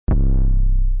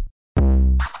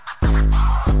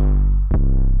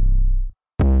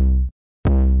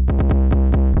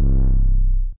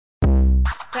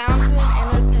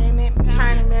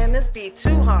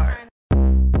too hard.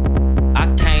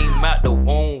 I came out the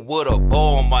womb with a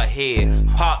bow on my head.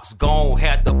 Pops gon'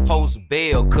 have to post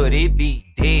bail, could it be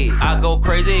dead? I go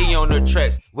crazy on the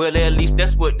tracks, well at least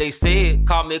that's what they said.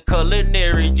 Call me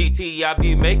culinary GT, I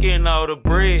be making all the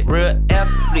bread. Real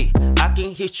athlete, I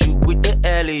can hit you with the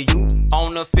alley-oop.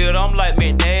 On the field I'm like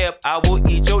McNabb, I will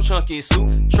eat your chunky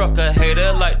soup. Trucker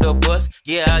hater like the bus,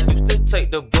 yeah I used to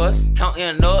take the bus.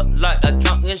 Counting up like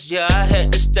accountants, yeah I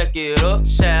had to stack it up.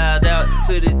 Shout out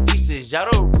to the teachers, y'all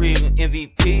the real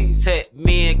MVP. Tech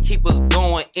me and keep us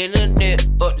going, internet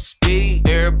up to speed.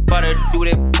 Everybody do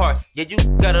their part, yeah you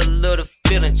got a little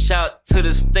feeling. Shout to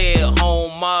the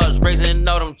stay-at-home moms raising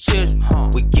all them children.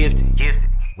 We gifted,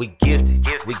 we gifted,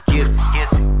 we gifted,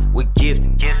 we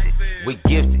gifted, we gifted, we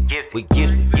gifted, we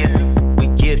gifted,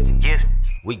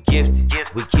 we gifted,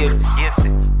 we gifted,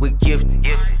 we gifted,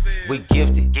 we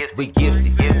gifted, we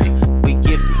gifted, we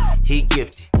gifted, he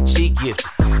gifted, she gifted,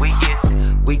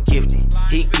 we gifted,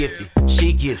 he gifted,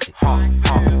 she gifted,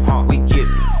 we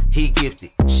gifted, he gifted,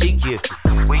 she gifted,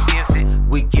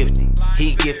 we gifted,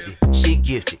 he gifted, she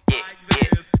gifted.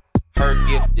 Her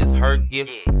gift is her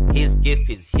gift, his gift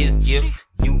is his gift.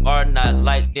 You are not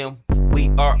like them, we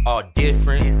are all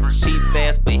different. She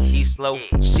fast but he slow,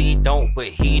 she don't but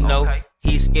he know.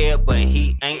 He scared but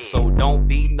he ain't, so don't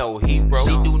be no hero.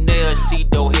 She do nails, she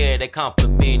do hair, they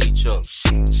compliment each other.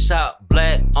 Shop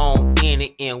black on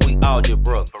any end, we all just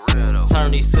brothers. Turn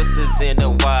these sisters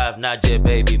into wives, not just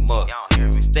baby mothers.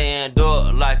 Stand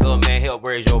up like a man, help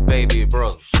raise your baby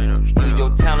brother. Use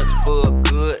your talents for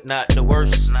good, not the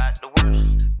worst.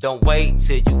 Don't wait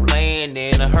till you land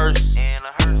in a hearse.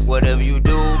 Whatever you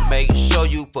do, make sure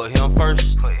you put him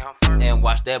first. And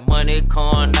watch that money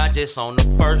come, not just on the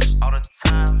first.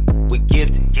 We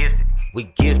gifted, we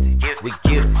gifted, we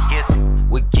gifted,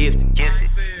 we gifted, we gifted,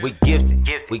 we gifted,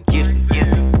 we gifted,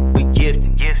 we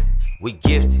gifted,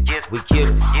 we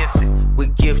gifted, we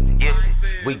gifted,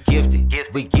 we gifted,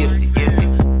 we gifted,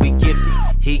 we gifted,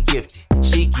 he gifted,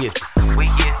 she gifted,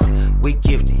 we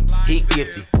gifted, he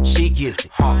gifted, she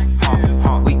gifted.